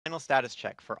final status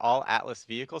check for all Atlas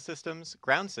vehicle systems,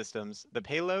 ground systems, the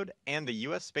payload, and the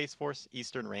U.S. Space Force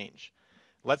Eastern Range.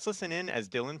 Let's listen in as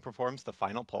Dylan performs the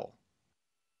final poll.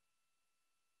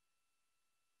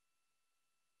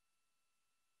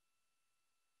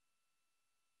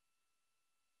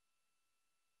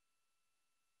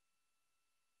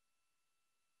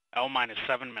 L minus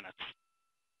 7 minutes.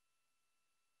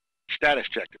 Status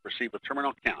check to proceed with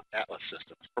terminal count, Atlas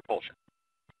systems, propulsion.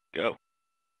 Go.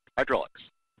 Hydraulics.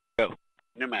 Go.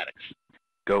 Pneumatics.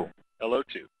 Go.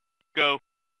 LO2. Go.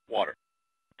 Water.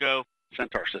 Go.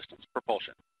 Centaur systems,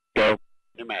 propulsion. Go.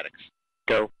 Pneumatics.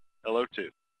 Go. LO2.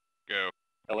 Go.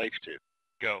 LH2.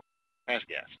 Go. Pass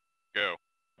gas. Go.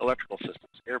 Electrical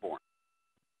systems, airborne.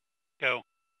 Go.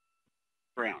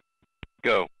 Ground.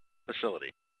 Go.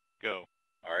 Facility. Go.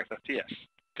 RFFTS.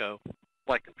 Go.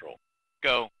 Flight control.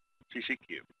 Go.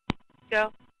 CCQ.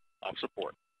 Go. Op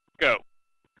support. Go.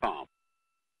 COM.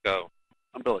 Go.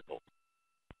 Umbilical.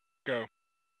 Go.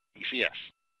 ECS.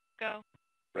 Go.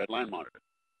 Redline monitor.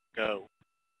 Go.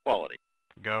 Quality.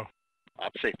 Go.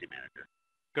 Op safety manager.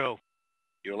 Go.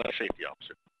 ULS safety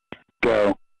officer.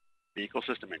 Go. Vehicle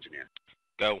system engineer.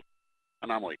 Go.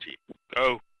 Anomaly chief.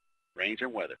 Go. Range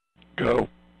and weather. Go.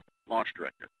 Launch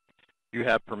director. You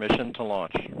have permission to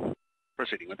launch.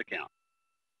 Proceeding with the count.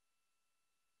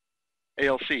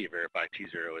 ALC verify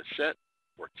T0 is set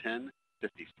for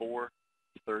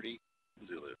 10:54:30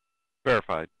 Zulu.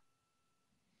 Verified.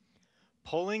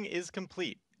 Polling is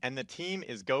complete, and the team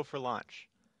is go for launch.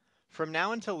 From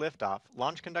now until liftoff,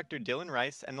 launch conductor Dylan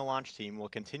Rice and the launch team will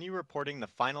continue reporting the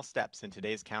final steps in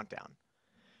today's countdown.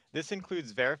 This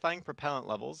includes verifying propellant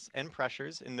levels and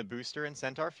pressures in the booster and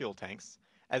Centaur fuel tanks,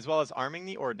 as well as arming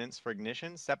the ordnance for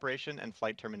ignition, separation, and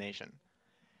flight termination.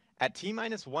 At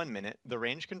T-minus 1 minute, the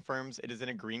range confirms it is in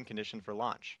a green condition for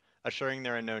launch, assuring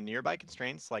there are no nearby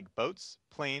constraints like boats,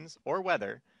 planes, or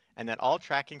weather, and that all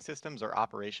tracking systems are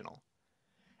operational.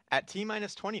 At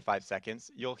T-minus 25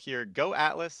 seconds, you'll hear Go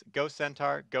Atlas, Go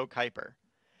Centaur, Go Kuiper.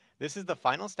 This is the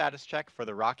final status check for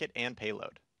the rocket and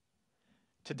payload.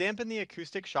 To dampen the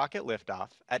acoustic shock at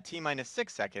liftoff, at T-minus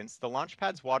 6 seconds, the launch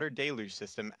pad's water deluge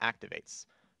system activates,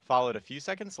 followed a few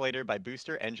seconds later by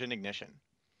booster engine ignition.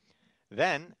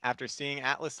 Then, after seeing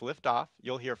Atlas lift off,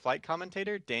 you'll hear flight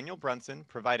commentator Daniel Brunson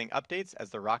providing updates as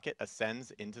the rocket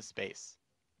ascends into space.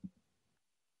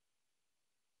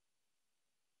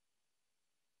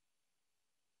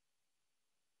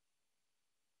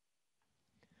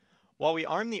 While we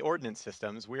arm the ordnance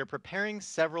systems, we are preparing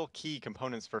several key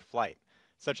components for flight,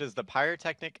 such as the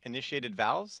pyrotechnic initiated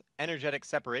valves, energetic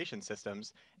separation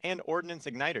systems, and ordnance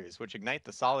igniters, which ignite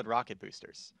the solid rocket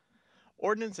boosters.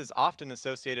 Ordnance is often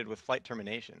associated with flight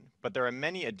termination, but there are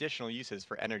many additional uses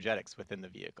for energetics within the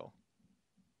vehicle.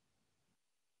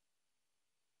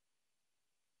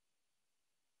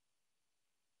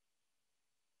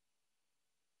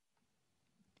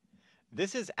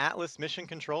 This is Atlas Mission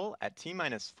Control at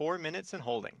T-minus 4 minutes and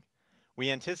holding.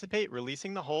 We anticipate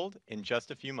releasing the hold in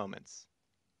just a few moments.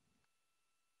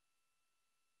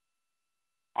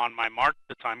 On my mark,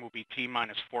 the time will be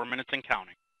T-minus 4 minutes and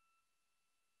counting.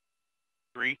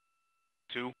 3,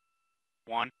 2,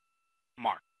 1,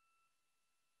 mark.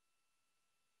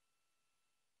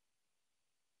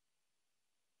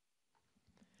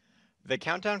 The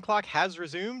countdown clock has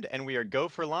resumed, and we are go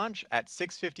for launch at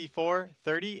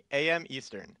 6:54:30 a.m.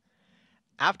 Eastern.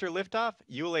 After liftoff,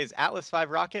 ULA's Atlas V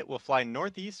rocket will fly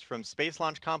northeast from Space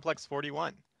Launch Complex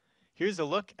 41. Here's a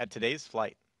look at today's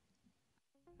flight.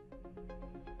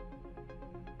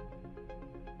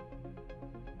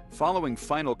 Following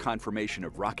final confirmation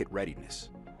of rocket readiness,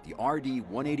 the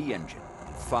RD-180 engine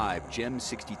and 5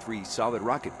 GEM-63 solid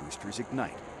rocket boosters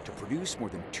ignite to produce more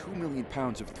than 2 million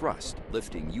pounds of thrust,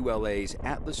 lifting ULA's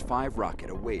Atlas V rocket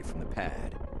away from the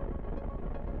pad.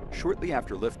 Shortly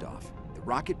after liftoff, the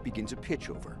rocket begins a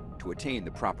pitchover to attain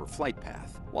the proper flight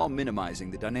path while minimizing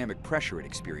the dynamic pressure it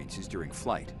experiences during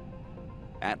flight.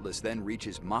 Atlas then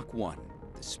reaches Mach 1,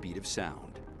 the speed of sound.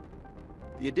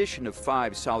 The addition of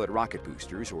 5 solid rocket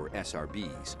boosters, or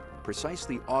SRBs,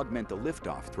 precisely augment the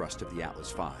liftoff thrust of the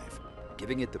Atlas V,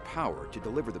 giving it the power to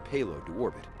deliver the payload to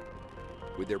orbit.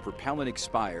 With their propellant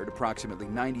expired approximately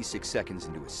 96 seconds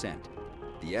into ascent,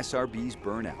 the SRBs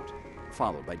burn out,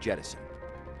 followed by jettison.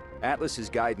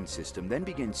 Atlas's guidance system then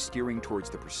begins steering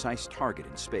towards the precise target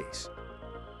in space.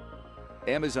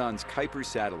 Amazon's Kuiper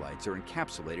satellites are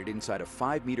encapsulated inside a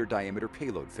 5-meter diameter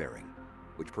payload fairing,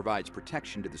 which provides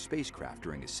protection to the spacecraft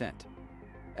during ascent.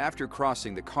 After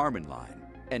crossing the Kármán line,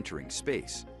 entering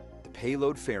space, the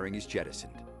payload fairing is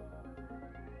jettisoned.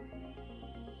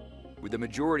 With the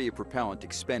majority of propellant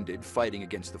expended fighting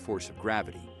against the force of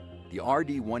gravity, The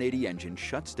RD-180 engine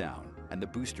shuts down and the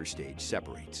booster stage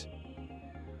separates.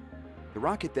 The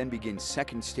rocket then begins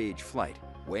second stage flight,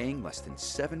 weighing less than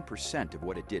 7% of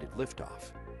what it did at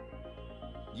liftoff.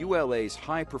 ULA's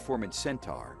high-performance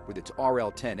Centaur, with its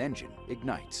RL-10 engine,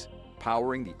 ignites,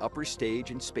 powering the upper stage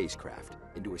and spacecraft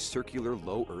into a circular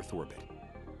low Earth orbit.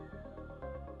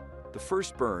 The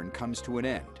first burn comes to an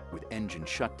end with engine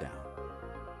shutdown,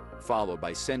 followed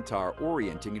by Centaur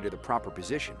orienting into the proper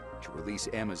position to release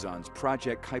Amazon's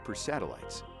Project Kuiper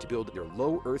satellites to build their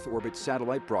low Earth orbit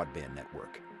satellite broadband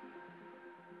network.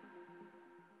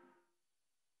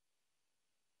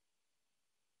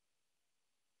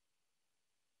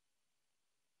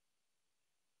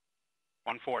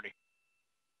 $140.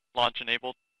 Launch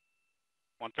enabled.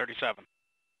 $137.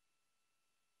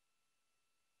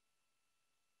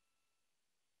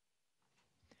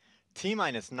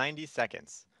 T-minus 90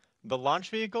 seconds. The launch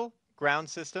vehicle, ground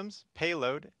systems,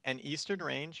 payload, and eastern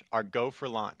range are go for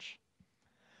launch.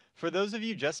 For those of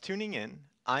you just tuning in,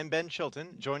 I'm Ben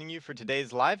Chilton, joining you for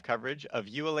today's live coverage of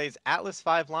ULA's Atlas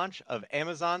V launch of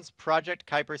Amazon's Project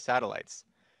Kuiper satellites.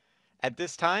 At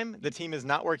this time, the team is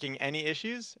not working any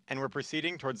issues, and we're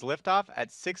proceeding towards liftoff at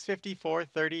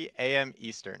 6:54:30 a.m.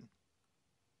 Eastern.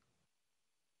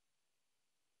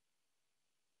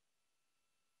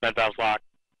 Vent valves locked.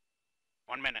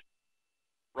 1 minute.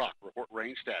 Rock, report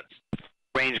range status.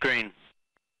 Range green.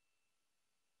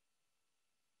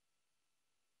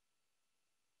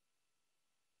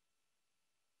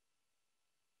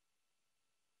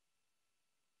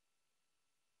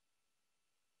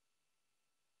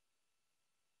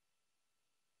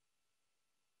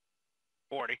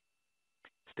 $40.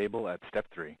 Stable at step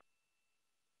 3.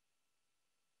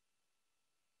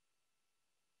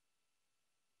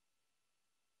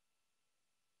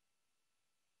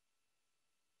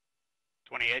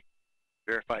 $28.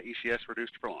 Verify ECS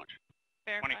reduced for launch.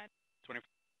 Verified. 20.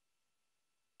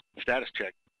 Status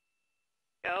check.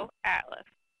 Go Atlas.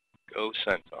 Go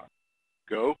Centaur.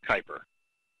 Go Kuiper.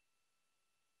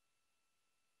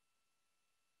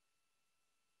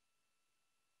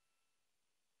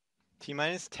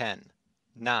 T-minus 10,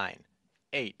 9,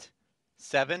 8,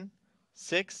 7,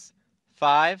 6,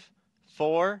 5,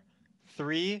 4,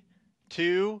 3,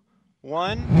 2,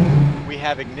 1. We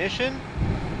have ignition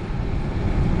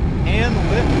and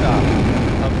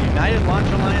liftoff of the United Launch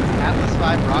Alliance Atlas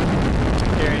V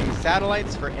rocket, carrying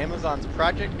satellites for Amazon's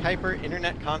Project Kuiper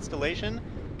Internet constellation,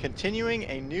 continuing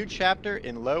a new chapter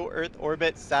in low Earth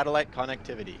orbit satellite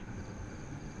connectivity.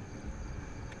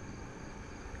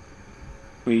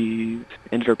 We've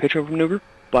ended our pitch over maneuver.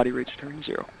 Body rates returning to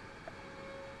 0.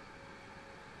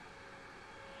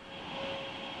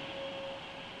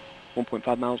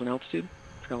 .5 miles in altitude,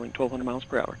 traveling 1,200 miles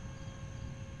per hour.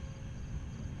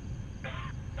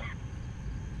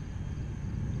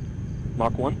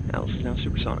 Mach 1, Atlas is now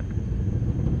supersonic.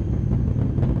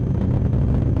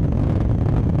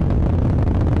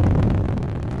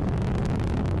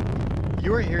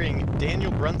 You are hearing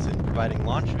Daniel Brunson providing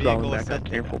launch Throttling vehicle back up ascent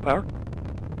to near full power.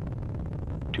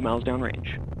 2 miles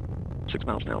downrange, 6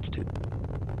 miles in altitude.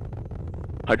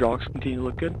 Hydraulics continue to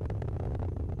look good.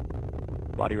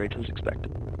 Body rates as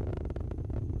expected.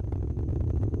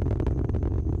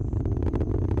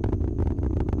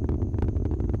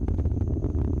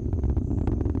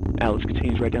 Atlas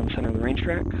continues right down the center of the range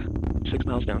track, 6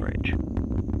 miles downrange.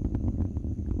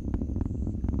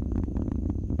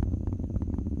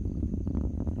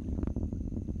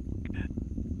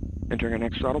 Entering our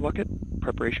next throttle bucket,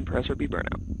 preparation for SRB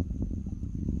burnout.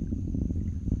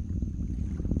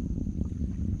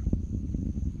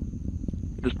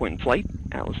 At this point in flight,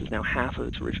 Atlas is now half of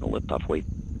its original liftoff weight,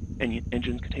 and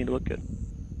engines continue to look good.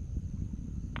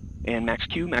 And max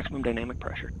Q, maximum dynamic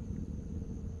pressure.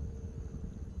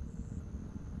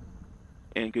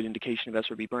 And good indication of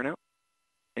SRB burnout.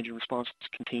 Engine response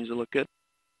continues to look good.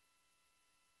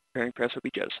 Preparing for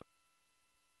SRB jettison.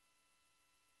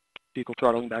 Vehicle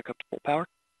throttling back up to full power.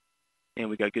 And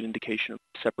we got good indication of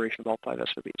separation of all 5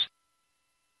 SRBs.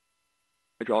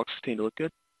 Hydraulics continue to look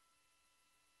good.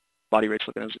 Body rates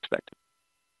looking as expected.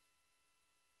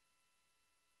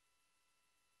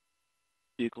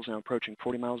 Vehicle's now approaching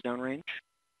 40 miles downrange,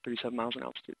 37 miles in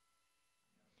altitude.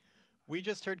 We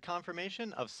just heard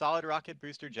confirmation of solid rocket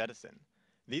booster jettison.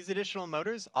 These additional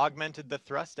motors augmented the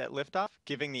thrust at liftoff,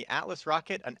 giving the Atlas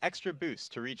rocket an extra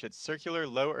boost to reach its circular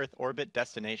low Earth orbit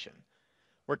destination.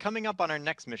 We're coming up on our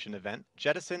next mission event,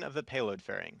 jettison of the payload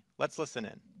fairing. Let's listen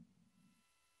in.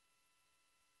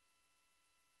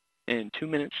 And 2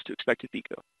 minutes to expected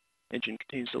VCO. Engine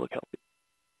continues to look healthy.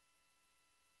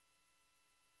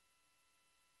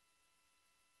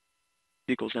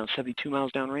 Vehicle is now 72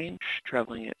 miles downrange,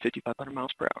 traveling at 5,500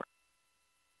 miles per hour.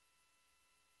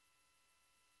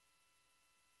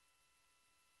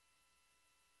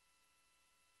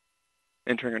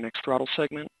 Entering our next throttle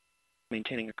segment,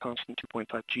 maintaining a constant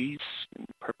 2.5 Gs in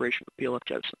preparation for PLF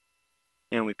jettison.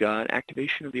 And we've got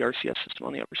activation of the RCS system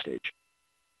on the upper stage.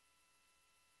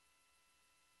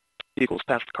 Vehicles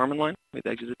past the Kármán line. We've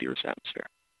exited the Earth's atmosphere.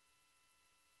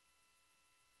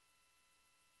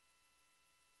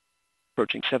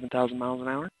 Approaching 7,000 miles an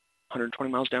hour, 120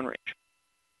 miles downrange.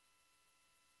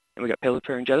 And we got payload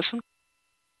fairing jettison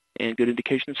and good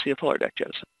indication of CFLR deck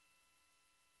jettison.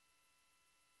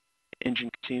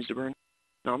 Engine continues to burn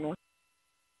nominally.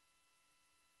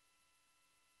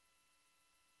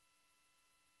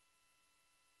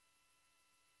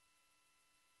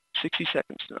 "60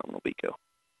 seconds to nominal BECO.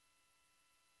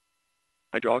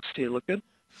 Hydraulics continue to look good.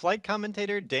 Flight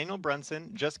commentator Daniel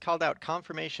Brunson just called out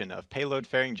confirmation of payload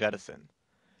fairing jettison.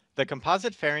 The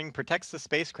composite fairing protects the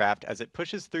spacecraft as it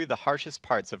pushes through the harshest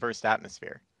parts of Earth's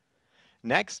atmosphere.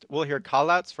 Next, we'll hear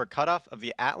callouts for cutoff of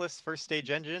the Atlas first stage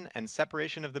engine and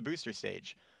separation of the booster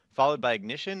stage, followed by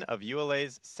ignition of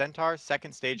ULA's Centaur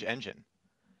second stage engine.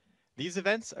 These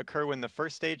events occur when the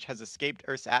first stage has escaped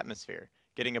Earth's atmosphere,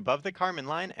 getting above the Kármán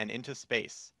line and into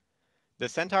space. The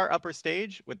Centaur upper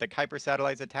stage, with the Kuiper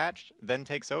satellites attached, then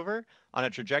takes over on a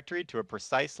trajectory to a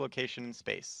precise location in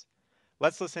space.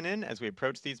 Let's listen in as we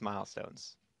approach these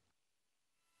milestones.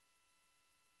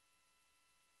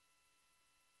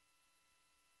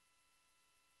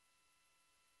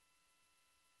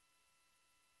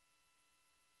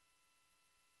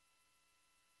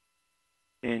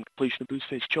 And completion of boost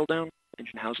phase chill down.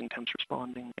 Engine housing temps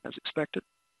responding as expected.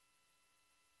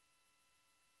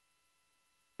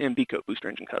 And BECO booster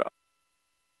engine cutoff.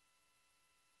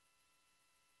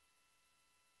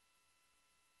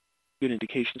 Good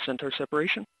indication of Centaur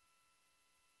separation.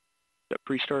 Got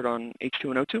pre-start on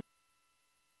H2 and O2.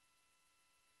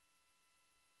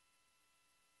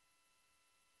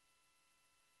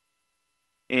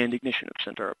 And ignition of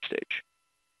Centaur upstage.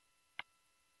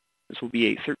 This will be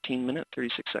a 13-minute,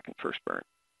 36-second first burn.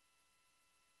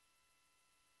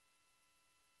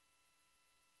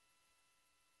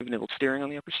 We've enabled steering on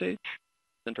the upper stage.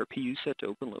 Centaur PU set to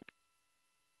open loop.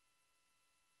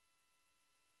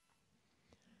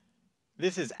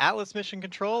 This is Atlas Mission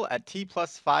Control at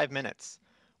T+5 minutes.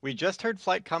 We just heard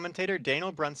flight commentator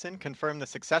Daniel Brunson confirm the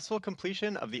successful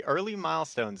completion of the early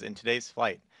milestones in today's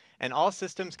flight, and all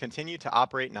systems continue to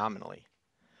operate nominally.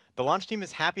 The launch team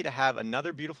is happy to have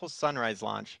another beautiful sunrise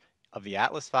launch of the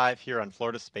Atlas V here on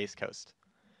Florida's Space Coast.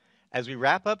 As we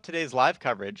wrap up today's live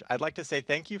coverage, I'd like to say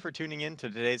thank you for tuning in to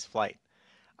today's flight.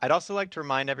 I'd also like to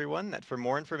remind everyone that for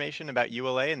more information about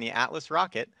ULA and the Atlas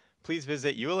rocket, please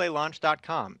visit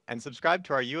ulalaunch.com and subscribe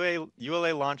to our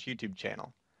ULA Launch YouTube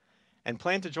channel. And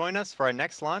plan to join us for our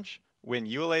next launch when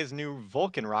ULA's new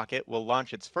Vulcan rocket will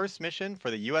launch its first mission for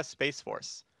the U.S. Space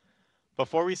Force.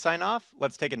 Before we sign off,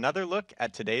 let's take another look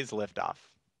at today's liftoff.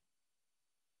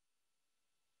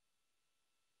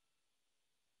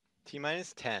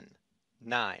 T-minus 10,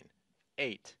 9,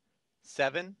 8,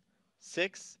 7,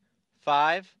 6,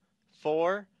 5,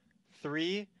 4,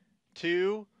 3,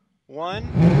 2,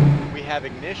 1. We have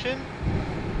ignition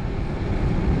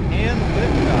and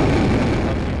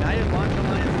liftoff of the United Launch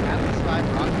Alliance Atlas V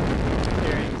rocket,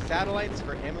 carrying satellites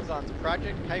for Amazon's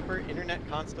Project Kuiper Internet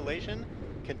constellation,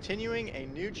 continuing a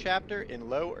new chapter in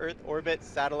low Earth orbit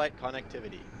satellite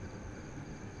connectivity.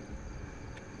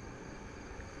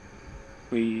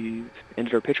 We've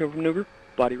ended our pitch over maneuver.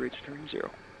 Body rates turning 0.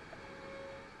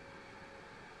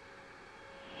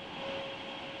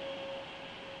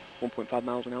 .5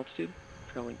 miles in altitude,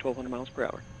 traveling 1,200 miles per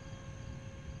hour.